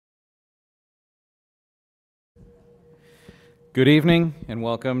Good evening and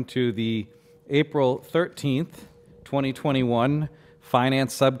welcome to the April 13th, 2021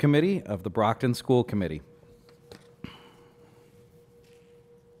 Finance Subcommittee of the Brockton School Committee.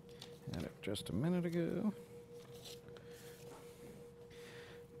 Had it just a minute ago.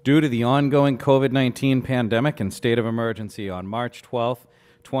 Due to the ongoing COVID-19 pandemic and state of emergency on March 12th,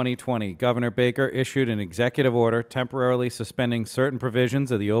 2020, Governor Baker issued an executive order temporarily suspending certain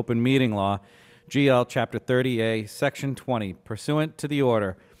provisions of the open meeting law, GL Chapter 30A, Section 20. Pursuant to the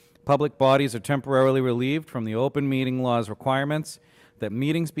order, public bodies are temporarily relieved from the open meeting law's requirements that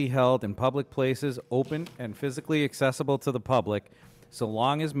meetings be held in public places open and physically accessible to the public, so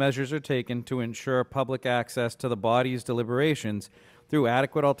long as measures are taken to ensure public access to the body's deliberations through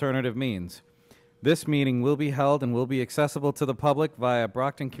adequate alternative means. This meeting will be held and will be accessible to the public via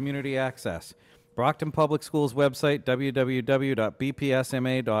Brockton Community Access, Brockton Public Schools website,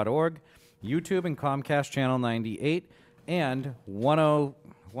 www.bpsma.org, YouTube and Comcast Channel 98, and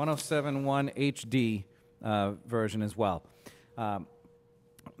 1071 HD version as well.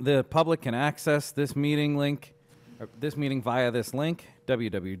 The public can access this meeting via this link,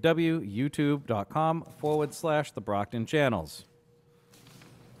 www.youtube.com/TheBrocktonChannels.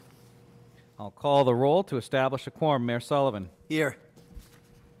 I'll call the roll to establish a quorum. Mayor Sullivan. Here.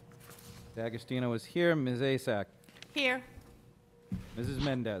 D'Agostino is here. Ms. Asak. Here. Mrs.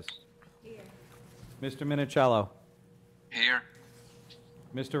 Mendez. Here. Mr. Minicello. Here.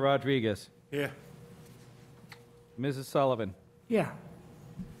 Mr. Rodriguez. Here. Mrs. Sullivan. Yeah.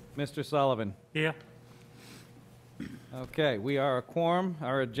 Mr. Sullivan. Here. Okay, we are a quorum.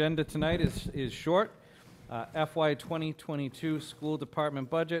 Our agenda tonight is short. FY 2022 school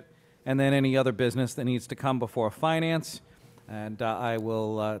department budget, and then any other business that needs to come before finance. And I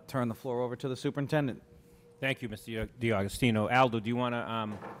will turn the floor over to the superintendent. Thank you, Mr. D'Agostino. Aldo, do you want to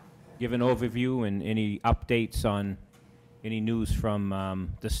give an overview and any updates on any news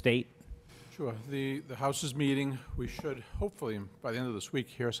from the state? Sure. The House is meeting. We should hopefully, by the end of this week,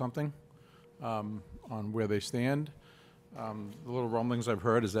 hear something on where they stand. The little rumblings I've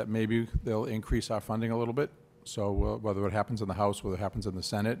heard is that maybe they'll increase our funding a little bit. So whether it happens in the House, whether it happens in the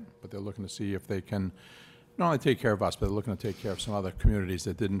Senate, but they're looking to see if they can not only take care of us, but they're looking to take care of some other communities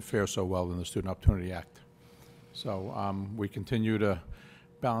that didn't fare so well in the Student Opportunity Act. So we continue to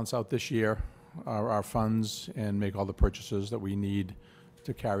balance out this year our funds and make all the purchases that we need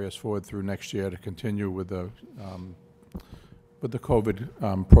to carry us forward through next year to continue with the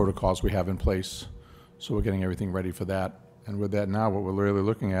COVID protocols we have in place. So we're getting everything ready for that. And with that now, what we're really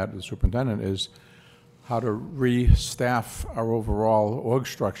looking at, the superintendent, is how to re-staff our overall org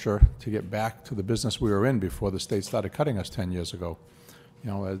structure to get back to the business we were in before the state started cutting us 10 years ago. You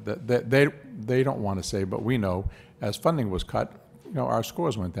know, they don't want to say, but we know, as funding was cut, you know, our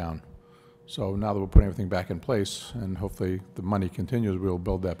scores went down. So now that we're putting everything back in place, and hopefully the money continues, we'll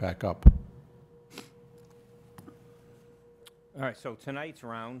build that back up. All right, so tonight's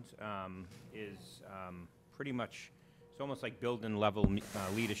round is pretty much, it's almost like building level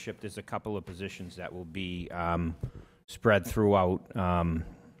leadership. There's a couple of positions that will be spread throughout.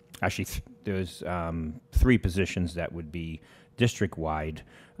 Actually, there's 3 positions that would be district-wide,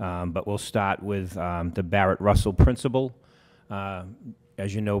 but we'll start with the Barrett Russell principal.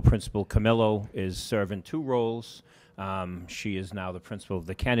 As you know, Principal Camillo is serving 2 roles. She is now the principal of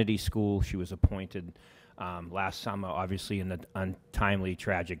the Kennedy School. She was appointed last summer, obviously, in the untimely,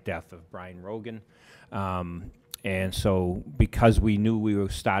 tragic death of Brian Rogan. And so because we knew we were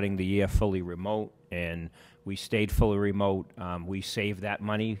starting the year fully remote and we stayed fully remote, we saved that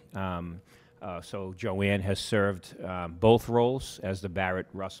money. So Joanne has served both roles as the Barrett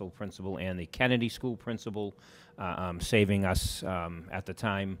Russell principal and the Kennedy School principal, saving us at the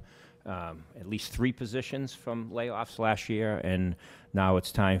time at least 3 positions from layoffs last year, and now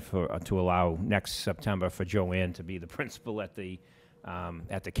it's time to allow next September for Joanne to be the principal at the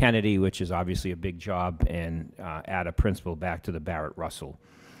Kennedy, which is obviously a big job, and add a principal back to the Barrett Russell.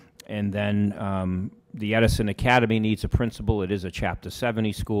 And then the Edison Academy needs a principal. It is a Chapter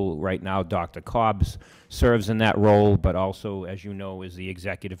 70 school. Right now, Dr. Cobbs serves in that role, but also, as you know, is the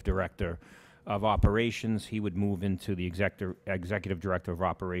executive director of operations. He would move into the executive director of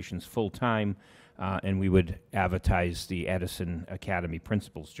operations full-time, and we would advertise the Edison Academy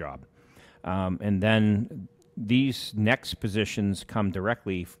principal's job. And then these next positions come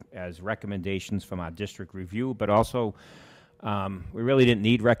directly as recommendations from our district review, but also we really didn't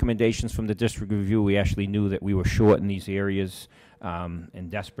need recommendations from the district review. We actually knew that we were short in these areas and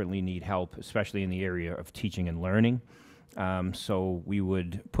desperately need help, especially in the area of teaching and learning. So we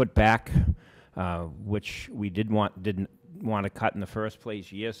would put back, which we didn't want to cut in the first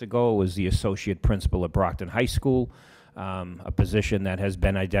place years ago was the associate principal at Brockton High School, a position that has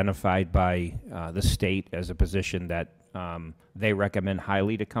been identified by the state as a position that they recommend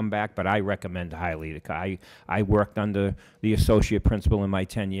highly to come back, but I recommend highly to. I worked under the associate principal in my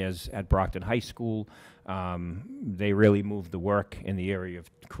 10 years at Brockton High School. They really moved the work in the area of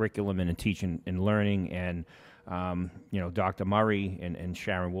curriculum and in teaching and learning, and Dr. Murray and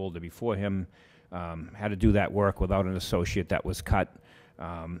Sharon Wolder before him had to do that work without an associate that was cut,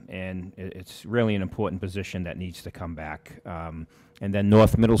 and it's really an important position that needs to come back. And then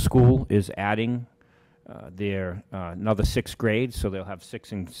North Middle School is adding their another 6th grade, so they'll have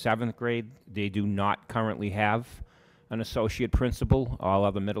 6th and 7th grade. They do not currently have an associate principal. All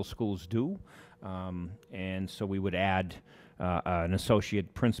other middle schools do, and so we would add an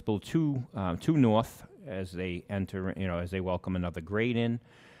associate principal to North as they enter, as they welcome another grade in.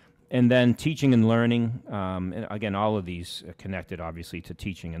 And then teaching and learning, and again, all of these are connected, obviously, to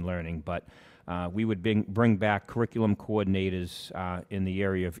teaching and learning, but we would bring back curriculum coordinators in the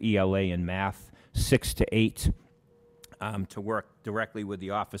area of ELA and math, 6 to 8, to work directly with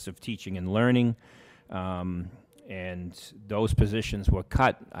the Office of Teaching and Learning. And those positions were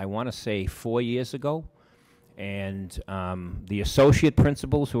cut, I want to say, 4 years ago. And the associate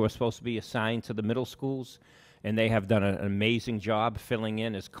principals who are supposed to be assigned to the middle schools, and they have done an amazing job filling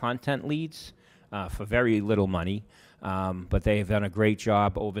in as content leads for very little money. But they have done a great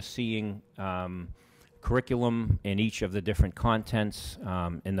job overseeing curriculum in each of the different contents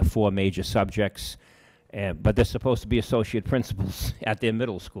in the 4 major subjects. But they're supposed to be associate principals at their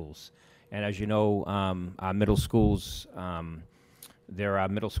middle schools. And as you know, our middle schools, there are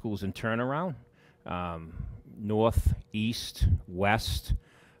middle schools in turnaround. North, East, West,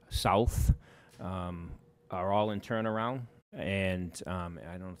 South are all in turnaround, and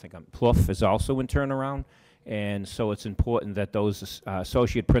I don't think Plouffe is also in turnaround, and so it's important that those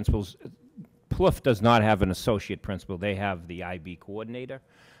associate principals. Plouffe does not have an associate principal; they have the IB coordinator,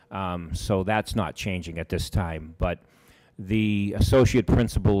 so that's not changing at this time. But the associate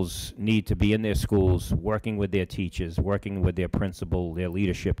principals need to be in their schools, working with their teachers, working with their principal, their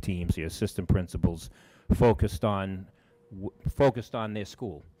leadership teams, their assistant principals, focused on their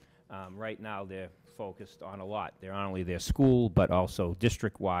school. Right now, they're focused on a lot. They're not only their school, but also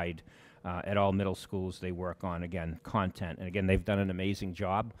district-wide. At all middle schools, they work on, again, content. And again, they've done an amazing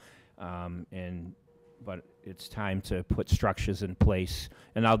job, but it's time to put structures in place.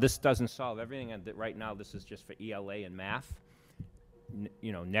 And now this doesn't solve everything. And right now, this is just for ELA and math.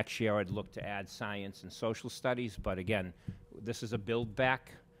 Next year, I'd look to add science and social studies. But again, this is a build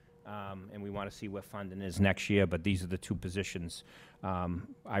back. And we want to see where funding is next year, but these are the 2 positions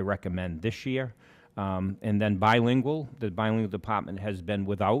I recommend this year. And then bilingual, the bilingual department has been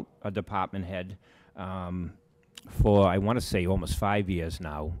without a department head for, I want to say, almost 5 years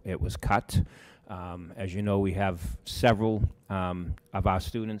now. It was cut. As you know, we have several of our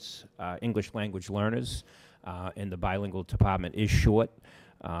students, English language learners, and the bilingual department is short,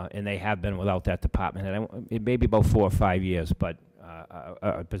 and they have been without that department head. It may be about 4 or 5 years, but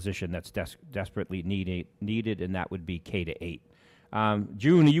a position that's desperately needed, and that would be K to 8.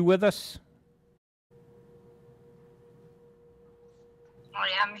 June, are you with us? I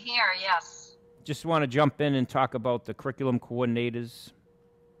am here, yes. Just want to jump in and talk about the curriculum coordinators.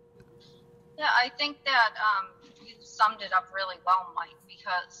 Yeah, I think that you summed it up really well, Mike,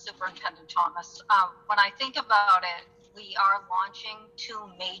 because Superintendent Thomas, when I think about it, we are launching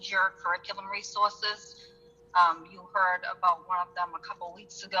 2 major curriculum resources. You heard about one of them a couple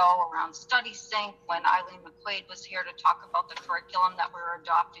weeks ago around Study Sync when Eileen McQuaid was here to talk about the curriculum that we're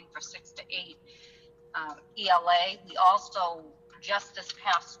adopting for 6 to 8 ELA. We also, just this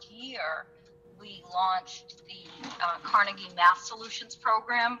past year, we launched the Carnegie Math Solutions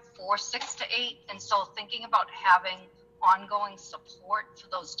program for 6 to 8. And so thinking about having ongoing support for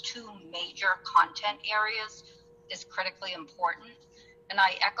those 2 major content areas is critically important. And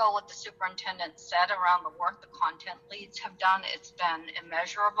I echo what the superintendent said around the work the content leads have done. It's been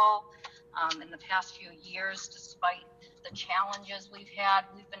immeasurable in the past few years. Despite the challenges we've had,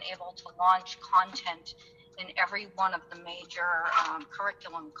 we've been able to launch content in every one of the major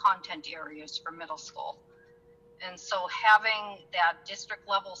curriculum content areas for middle school. And so having that district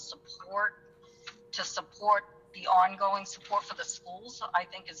level support to support the ongoing support for the schools, I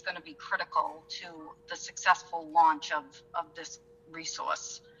think is going to be critical to the successful launch of this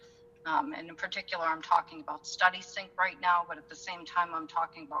resource. And in particular, I'm talking about Study Sync right now, but at the same time, I'm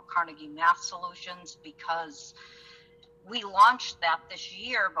talking about Carnegie Math Solutions, because we launched that this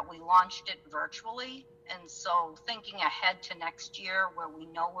year, but we launched it virtually. And so thinking ahead to next year, where we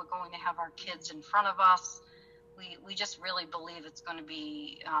know we're going to have our kids in front of us, we just really believe it's going to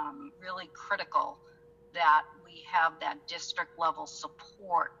be really critical that we have that district level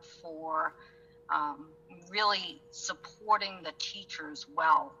support for really supporting the teachers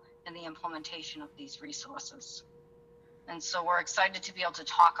well in the implementation of these resources. And so we're excited to be able to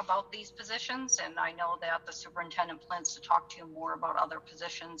talk about these positions, and I know that the superintendent plans to talk to you more about other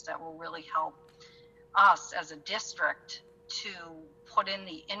positions that will really help us as a district to put in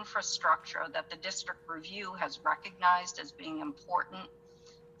the infrastructure that the district review has recognized as being important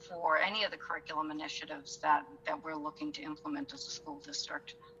for any of the curriculum initiatives that we're looking to implement as a school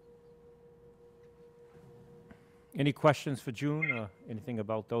district. Any questions for June or anything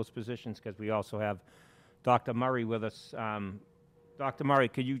about those positions? Because we also have Dr. Murray with us. Dr. Murray,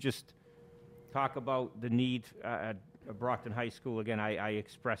 could you just talk about the need at Brockton High School? Again, I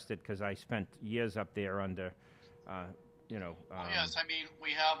expressed it because I spent years up there under, you know. Yes, I mean,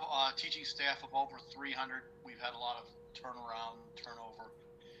 we have teaching staff of over 300. We've had a lot of turnover.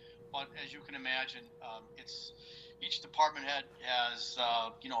 But as you can imagine, each department head has,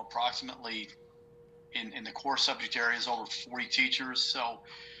 you know, approximately in the core subject areas over 40 teachers. So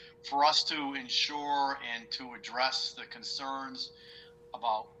for us to ensure and to address the concerns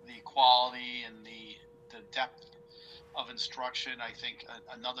about the quality and the depth of instruction, I think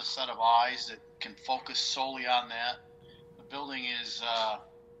another set of eyes that can focus solely on that. The building is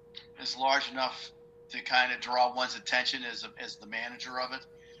large enough to kind of draw one's attention as the manager of it.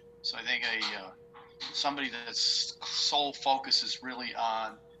 So I think somebody that's sole focus is really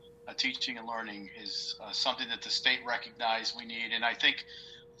on teaching and learning is something that the state recognized we need. And I think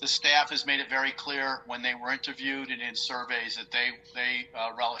the staff has made it very clear when they were interviewed and in surveys that they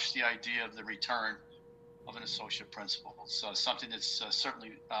relish the idea of the return of an associate principal. It's something that's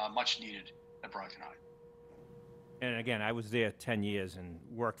certainly much needed at Brockton High. And again, I was there 10 years and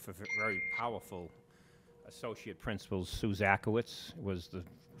worked for very powerful associate principals. Sue Zakowitz was the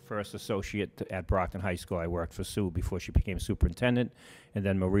first associate at Brockton High School. I worked for Sue before she became superintendent, and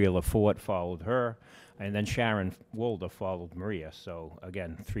then Maria LaForte followed her, and then Sharon Wolder followed Maria. So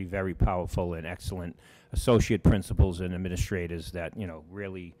again, 3 very powerful and excellent associate principals and administrators that, you know,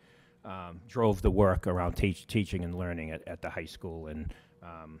 really drove the work around teaching and learning at the high school. And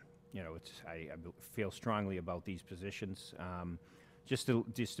you know, I feel strongly about these positions. Just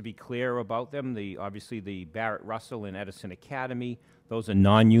to be clear about them, obviously the Barrett Russell and Edison Academy, those are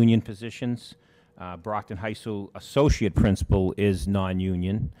non-union positions. Brockton High School Associate Principal is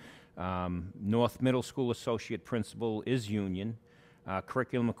non-union. North Middle School Associate Principal is union.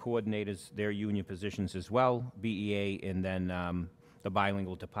 Curriculum Coordinators, they're union positions as well, BEA, and then the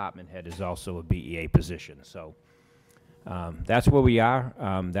Bilingual Department Head is also a BEA position. So that's where we are.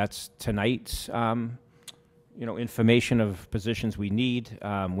 That's tonight's you know, information of positions we need.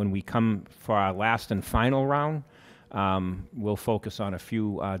 When we come for our last and final round, we'll focus on a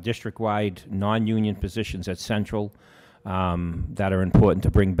few district-wide non-union positions at Central that are important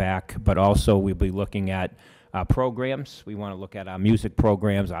to bring back, but also we'll be looking at programs. We want to look at our music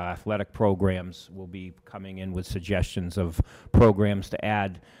programs, our athletic programs. We'll be coming in with suggestions of programs to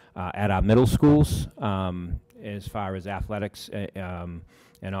add at our middle schools as far as athletics,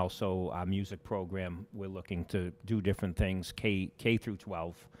 and also our music program. We're looking to do different things, K through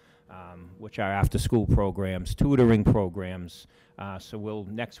 12, which are after-school programs, tutoring programs. So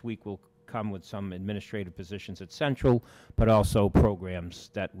next week we'll come with some administrative positions at Central, but also programs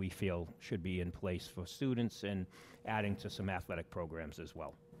that we feel should be in place for students and adding to some athletic programs as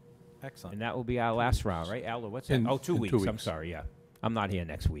well. Excellent. And that will be our last round, right, Aldo? What's that? Oh, 2 weeks. 2 weeks. I'm sorry, yeah. I'm not here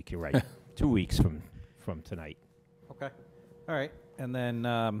next week, you're right. 2 weeks from tonight. Okay. All right. And then,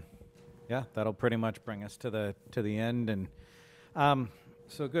 yeah, that'll pretty much bring us to the end. And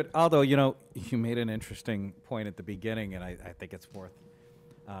so good. Although, you know, you made an interesting point at the beginning, and I think it's worth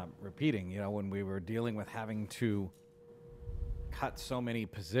repeating. You know, when we were dealing with having to cut so many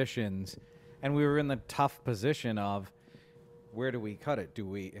positions, and we were in the tough position of where do we cut it?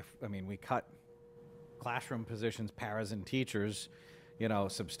 We cut classroom positions, paras and teachers, you know,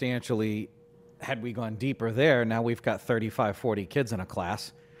 substantially. Had we gone deeper there, now we've got 35, 40 kids in a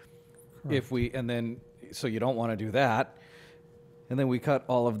class. Correct. So you don't want to do that. And then we cut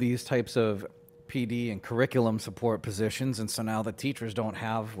all of these types of PD and curriculum support positions, and so now the teachers don't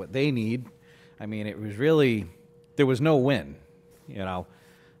have what they need. I mean, it was really, there was no win, you know,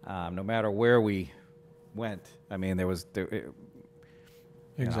 no matter where we went. I mean,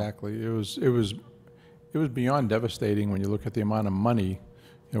 Exactly. Know. It was beyond devastating when you look at the amount of money.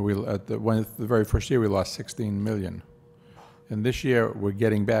 You know, the very first year we lost 16 million, and this year we're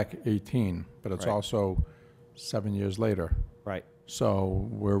getting back 18, but it's also 7 years later. Right. So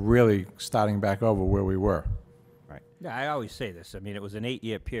we're really starting back over where we were. Yeah, I always say this. I mean, it was an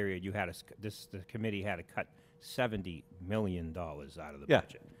 8-year period. You had the committee had to cut $70 million out of the Yeah.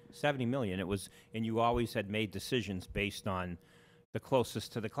 budget. 70 million. It was, and you always had made decisions based on the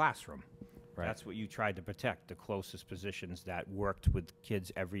closest to the classroom. Right. That's what you tried to protect, the closest positions that worked with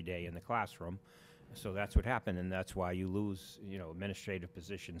kids every day in the classroom. So that's what happened, and that's why you lose, administrative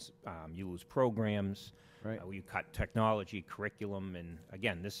positions. You lose programs. Right. You cut technology, curriculum, and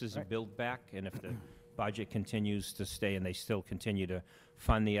again, this is a build back. And if the budget continues to stay and they still continue to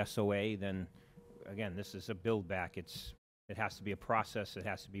fund the SOA, then again, this is a build back. It has to be a process. It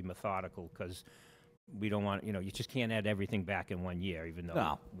has to be methodical, because we don't want, you just can't add everything back in 1 year, even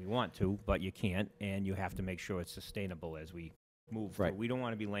though we want to, but you can't, and you have to make sure it's sustainable as we move. Right. Through. We don't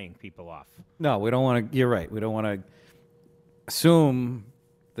want to be laying people off. No, we don't want to. You're right. We don't want to assume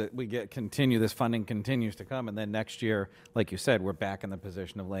that this funding continues to come, and then next year, like you said, we're back in the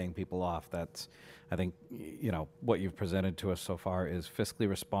position of laying people off. That's, I think, what you've presented to us so far is fiscally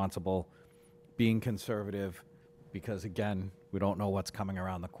responsible, being conservative, because again, we don't know what's coming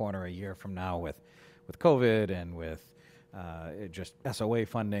around the corner a year from now with COVID and with just SOA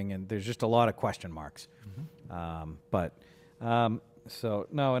funding, and there's just a lot of question marks. So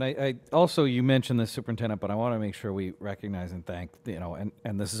no, and I also, you mentioned the superintendent, but I want to make sure we recognize and thank,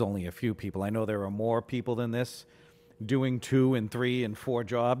 and this is only a few people. I know there are more people than this doing 2 and 3 and 4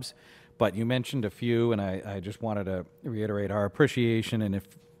 jobs, but you mentioned a few, and I just wanted to reiterate our appreciation. And if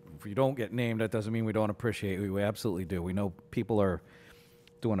you don't get named, that doesn't mean we don't appreciate you. We absolutely do. We know people are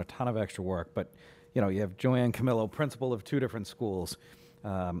doing a ton of extra work, but you have Joanne Camillo, principal of 2 different schools.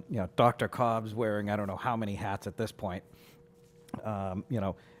 Dr. Cobb's wearing I don't know how many hats at this point. And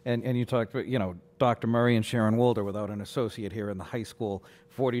you talked about, Dr. Murray and Sharon Wolder, without an associate here in the high school,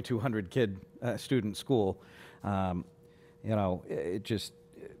 4,200 student school. It just,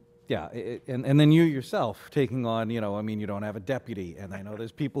 and then you yourself taking on, you don't have a deputy, and I know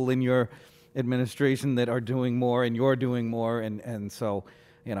there's people in your administration that are doing more, and you're doing more, and so,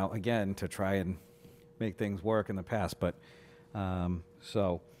 again, to try and make things work in the past, but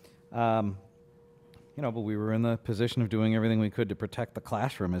but we were in the position of doing everything we could to protect the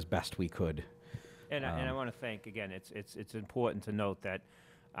classroom as best we could. And I want to thank, again, it's important to note that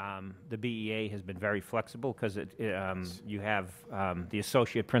the BEA has been very flexible, because you have the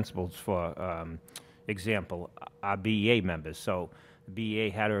associate principals, for example, are BEA members. So the BEA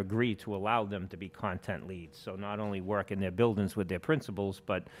had to agree to allow them to be content leads. So not only work in their buildings with their principals,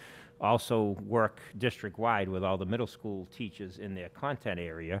 but also work district-wide with all the middle school teachers in their content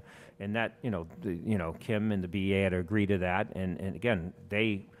area, and that, Kim and the BEA had to agree to that, and again,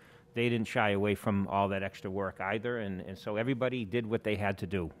 they didn't shy away from all that extra work either, and so everybody did what they had to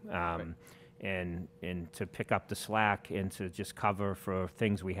do, and to pick up the slack and to just cover for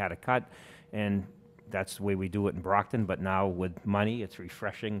things we had to cut, and that's the way we do it in Brockton. But now with money, it's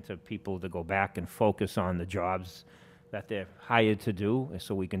refreshing to people to go back and focus on the jobs that they're hired to do,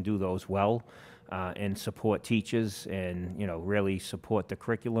 so we can do those well, and support teachers, and really support the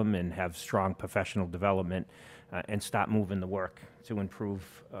curriculum, and have strong professional development, and start moving the work to improve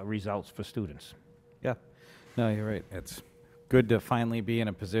results for students. Yeah, no, you're right. It's good to finally be in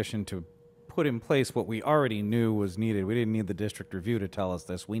a position to put in place what we already knew was needed. We didn't need the district review to tell us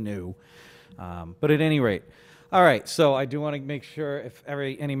this. We knew, but at any rate. All right, so I do want to make sure if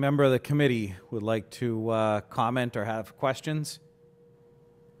any member of the committee would like to comment or have questions.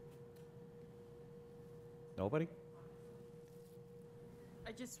 Nobody?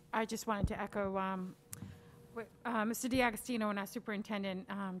 I just wanted to echo what Mr. DiAgostino and our superintendent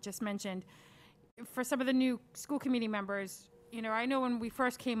just mentioned. For some of the new school committee members, I know when we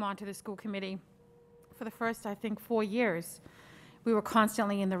first came onto the school committee, for the first, I think, 4 years, we were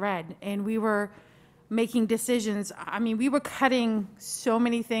constantly in the red, and we were making decisions. I mean, we were cutting so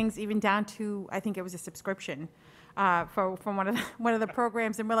many things, even down to, I think it was a subscription from one of the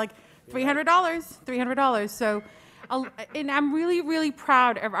programs, and we're like, $300. So, and I'm really, really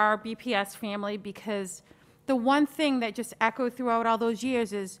proud of our BPS family, because the one thing that just echoed throughout all those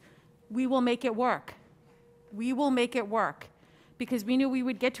years is, we will make it work. We will make it work, because we knew we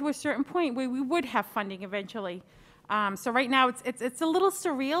would get to a certain point where we would have funding eventually. So right now, it's a little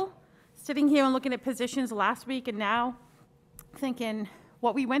surreal, sitting here and looking at positions last week and now, thinking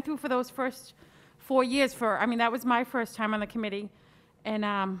what we went through for those first 4 years. That was my first time on the committee,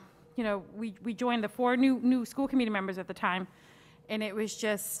 and we joined the 4 new school committee members at the time, and it was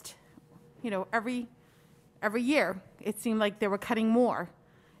just, every year it seemed like they were cutting more,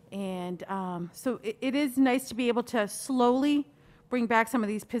 and so it is nice to be able to slowly bring back some of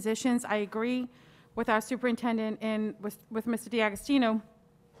these positions. I agree with our superintendent and with Mr. DiAgostino.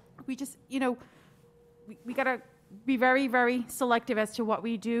 We just, we got to be very, very selective as to what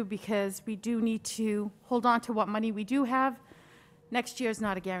we do, because we do need to hold on to what money we do have. Next year is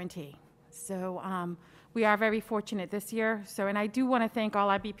not a guarantee. So we are very fortunate this year. So, and I do want to thank all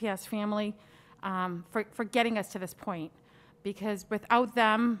our BPS family for getting us to this point, because without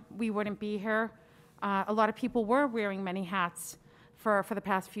them, we wouldn't be here. A lot of people were wearing many hats for the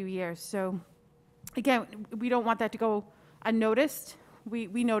past few years. So again, we don't want that to go unnoticed.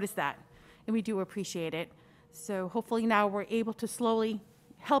 We notice that, and we do appreciate it. So hopefully now we're able to slowly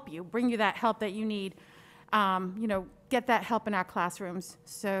help you, bring you that help that you need, get that help in our classrooms.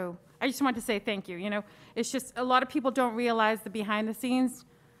 So I just wanted to say thank you. It's just a lot of people don't realize the behind the scenes,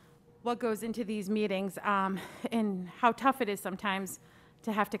 what goes into these meetings, and how tough it is sometimes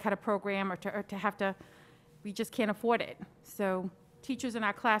to have to cut a program or to have to, we just can't afford it. So teachers in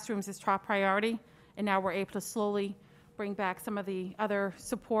our classrooms is top priority, and now we're able to slowly bring back some of the other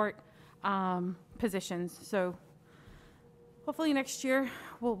support positions. So hopefully next year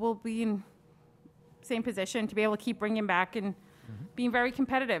we'll be in same position to be able to keep bringing back and being very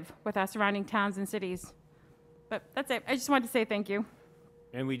competitive with our surrounding towns and cities. But that's it. I just wanted to say thank you.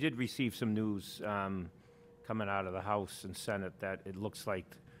 And we did receive some news coming out of the House and Senate that it looks like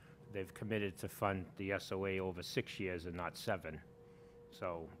they've committed to fund the SOA over 6 years and not 7.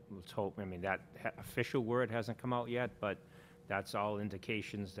 So let's hope. I mean, that official word hasn't come out yet, but that's all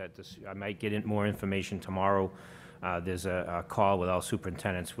indications that I might get more information tomorrow. There's a call with all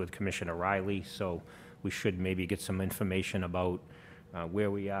superintendents with Commissioner Riley, so we should maybe get some information about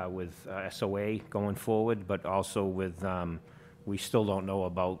where we are with SOA going forward, but also with, we still don't know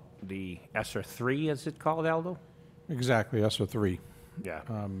about the ESSER 3, is it called, Aldo? Exactly, ESSER 3. Yeah.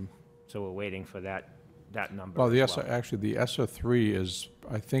 So we're waiting for that number. Well, the as ESSER, actually, the ESSER 3 is,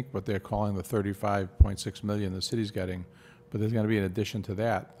 I think, what they're calling the 35.6 million the city's getting. But there's going to be an addition to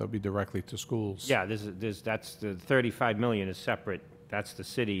that. They'll be directly to schools. Yeah, that's the 35 million is separate. That's the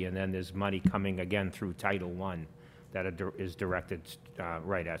city, and then there's money coming again through Title I that is directed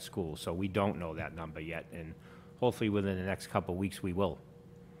right at schools. So we don't know that number yet, and hopefully within the next couple of weeks we will.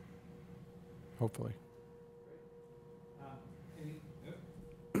 Hopefully.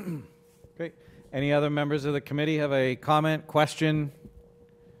 Great. Any other members of the committee have a comment, question?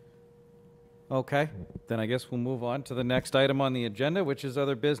 Okay, then I guess we'll move on to the next item on the agenda, which is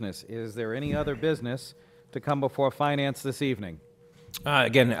other business. Is there any other business to come before finance this evening?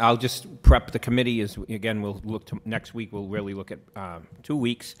 Again, I'll just prep the committee. Again, we'll look to next week. We'll really look at 2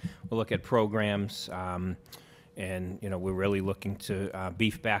 weeks. We'll look at programs, and we're really looking to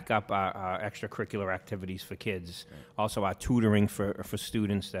beef back up our extracurricular activities for kids. Right. Also, our tutoring for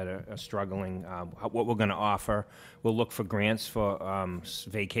students that are struggling. What we're going to offer. We'll look for grants for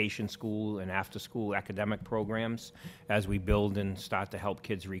vacation school and after-school academic programs as we build and start to help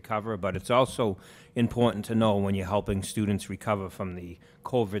kids recover. But it's also important to know when you're helping students recover from the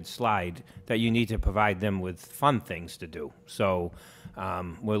COVID slide that you need to provide them with fun things to do. So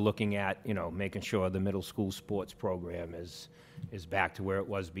we're looking at, making sure the middle school sports program is back to where it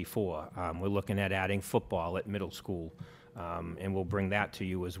was before. We're looking at adding football at middle school, and we'll bring that to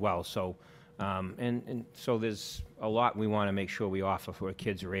you as well. So, and so there's a lot we want to make sure we offer for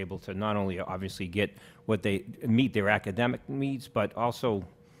kids are able to not only obviously get what they meet their academic needs, but also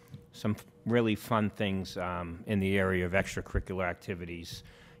some really fun things in the area of extracurricular activities,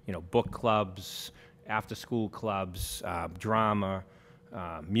 book clubs, after-school clubs, drama,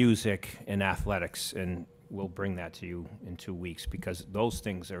 music, and athletics, and we'll bring that to you in 2 weeks because those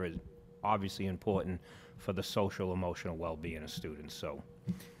things are obviously important for the social, emotional well-being of students. So,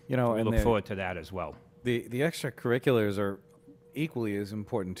 we look forward to that as well. The extracurriculars are equally as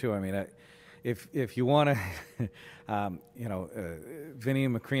important too. I mean, if you want to, Vinny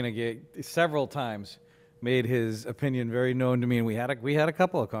Macrina several times made his opinion very known to me, and we had a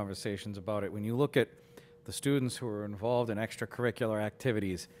couple of conversations about it. When you look at the students who are involved in extracurricular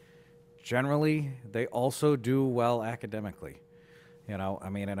activities, generally they also do well academically. And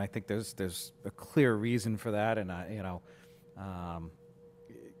I think there's a clear reason for that, and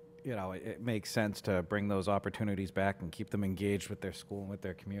it makes sense to bring those opportunities back and keep them engaged with their school and with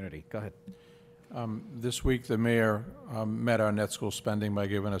their community. Go ahead. This week, the mayor met our net school spending by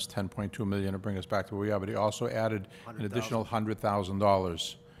giving us $10.2 million to bring us back to where we are, but he also added an additional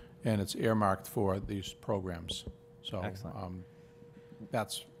 $100,000, and it's earmarked for these programs. So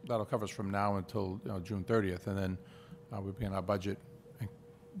that'll cover us from now until June 30th, and then we'll be in our budget.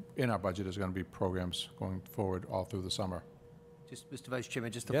 In our budget is going to be programs going forward all through the summer. Just, Mr. Vice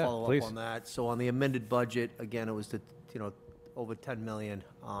Chairman, just to follow up on that. So on the amended budget, again, it was over $10 million,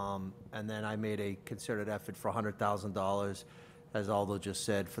 and then I made a concerted effort for $100,000 as Aldo just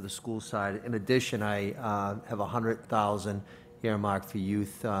said, for the school side. In addition, I have 100,000 earmarked for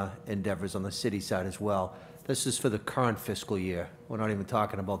youth endeavors on the city side as well. This is for the current fiscal year. We're not even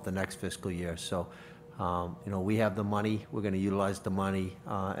talking about the next fiscal year. So, you know, we have the money. We're going to utilize the money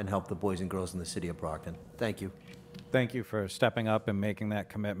and help the boys and girls in the city of Brockton. Thank you. Thank you for stepping up and making that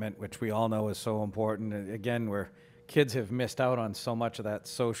commitment, which we all know is so important. And again, where kids have missed out on so much of that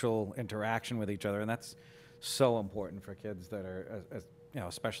social interaction with each other, and that's so important for kids that are, you know,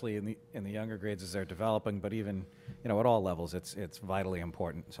 especially in the younger grades as they're developing, but even, you know, at all levels, it's vitally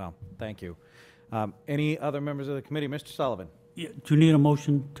important. So, thank you. Any other members of the committee? Mr. Sullivan. Yeah, do you need a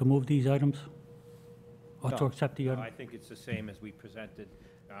motion to move these items? Or No. to accept the item? I think it's the same as we presented.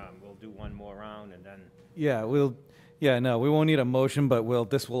 We'll do one more round and then. Yeah, no, we won't need a motion, but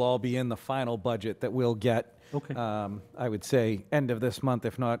this will all be in the final budget that we'll get. Okay. I would say end of this month,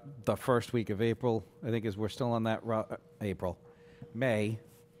 if not the first week of April. I think we're still on that May.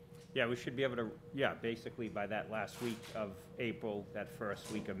 Yeah, we should be able to, basically by that last week of April, that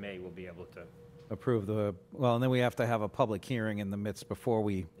first week of May, we'll be able to. Approve and then we have to have a public hearing in the midst before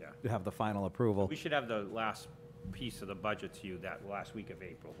we have the final approval. We should have the last piece of the budget to you that last week of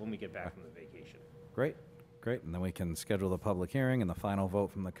April, when we get back from the vacation. Great. And then we can schedule the public hearing and the final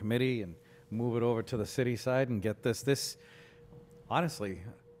vote from the committee and move it over to the city side and get this, honestly,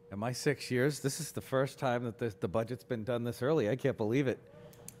 in my 6 years, this is the first time that the budget's been done this early. I can't believe it.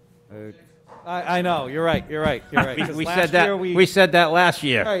 I know, you're right. We said that. We said that last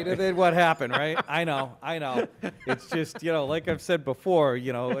year. Right, and then what happened, right? I know. It's just, you know, like I've said before,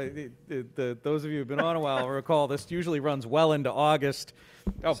 you know, those of you who've been on a while recall this usually runs well into August.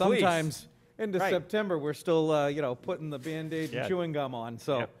 Oh, Sometimes into Right. September, we're still, you know, putting the Band-Aid and chewing gum on.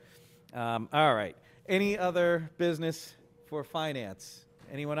 So, all right. Any other business for finance?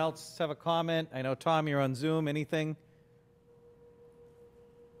 Anyone else have a comment? I know, Tom, you're on Zoom. Anything?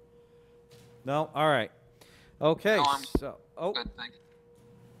 No? All right. Okay. No, I'm good, thank you.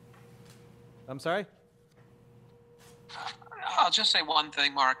 I'm sorry? I'll just say one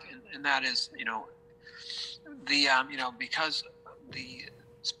thing, Mark, and that is, you know, because the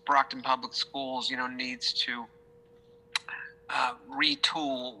Brockton Public Schools, you know, needs to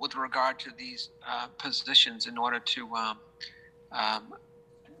retool with regard to these positions in order to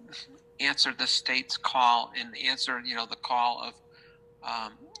answer the state's call and answer, you know, the call of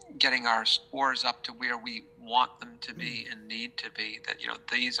getting our scores up to where we want them to be and need to be. That, you know,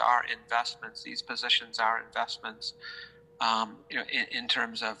 these are investments. These positions are investments. You know, in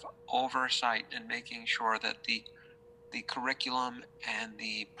terms of oversight and making sure that the curriculum and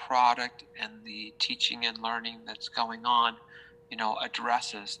the product and the teaching and learning that's going on, you know,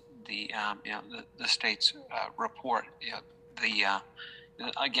 addresses the the state's report. You know,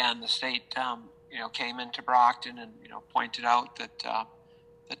 again, the state you know, came into Brockton and, you know, pointed out that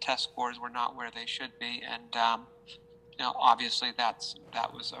the test scores were not where they should be, and you know, obviously that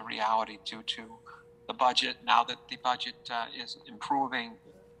was a reality due to the budget. Now that the budget is improving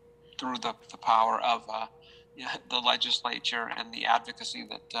through the power of you know, the legislature and the advocacy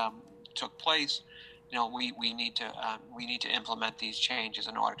that took place, you know, we need to implement these changes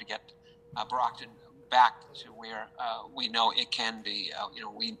in order to get Brockton back to where we know it can be. You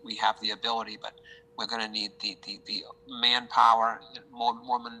know, we have the ability, but we're going to need the manpower,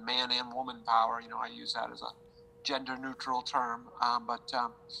 man and woman power. You know, I use that as a gender neutral term, but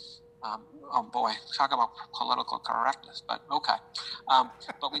oh boy, talk about political correctness, but okay.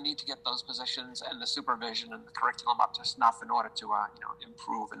 But we need to get those positions and the supervision and the curriculum up to snuff in order to, you know,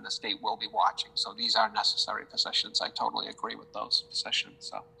 improve, and the state will be watching. So these are necessary positions. I totally agree with those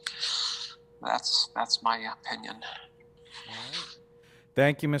positions. So that's my opinion. All right.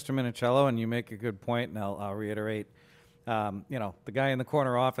 Thank you, Mr. Minicello, and you make a good point, and I'll reiterate. You know, the guy in the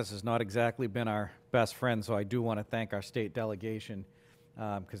corner office has not exactly been our best friend, so I do want to thank our state delegation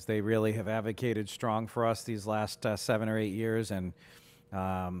because they really have advocated strong for us these last 7 or 8 years, and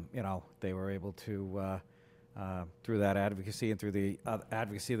you know, they were able to, through that advocacy and through the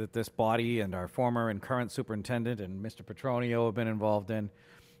advocacy that this body and our former and current superintendent and Mr. Petronio have been involved in,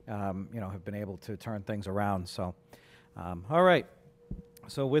 you know, have been able to turn things around. So, all right.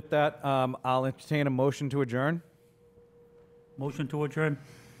 So with that, I'll entertain a motion to adjourn. Motion to adjourn?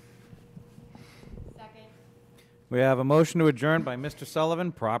 Second. We have a motion to adjourn by Mr.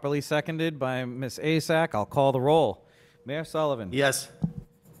 Sullivan, properly seconded by Ms. Asak. I'll call the roll. Mayor Sullivan. Yes.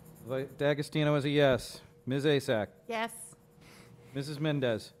 D'Agostino is a yes. Ms. Asak. Yes. Mrs.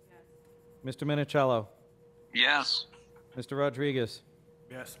 Mendez. Yes. Mr. Minicello. Yes. Mr. Rodriguez.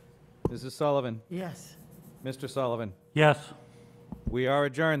 Yes. Mrs. Sullivan. Yes. Mr. Sullivan. Yes. We are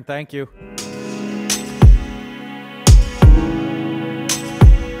adjourned. Thank you.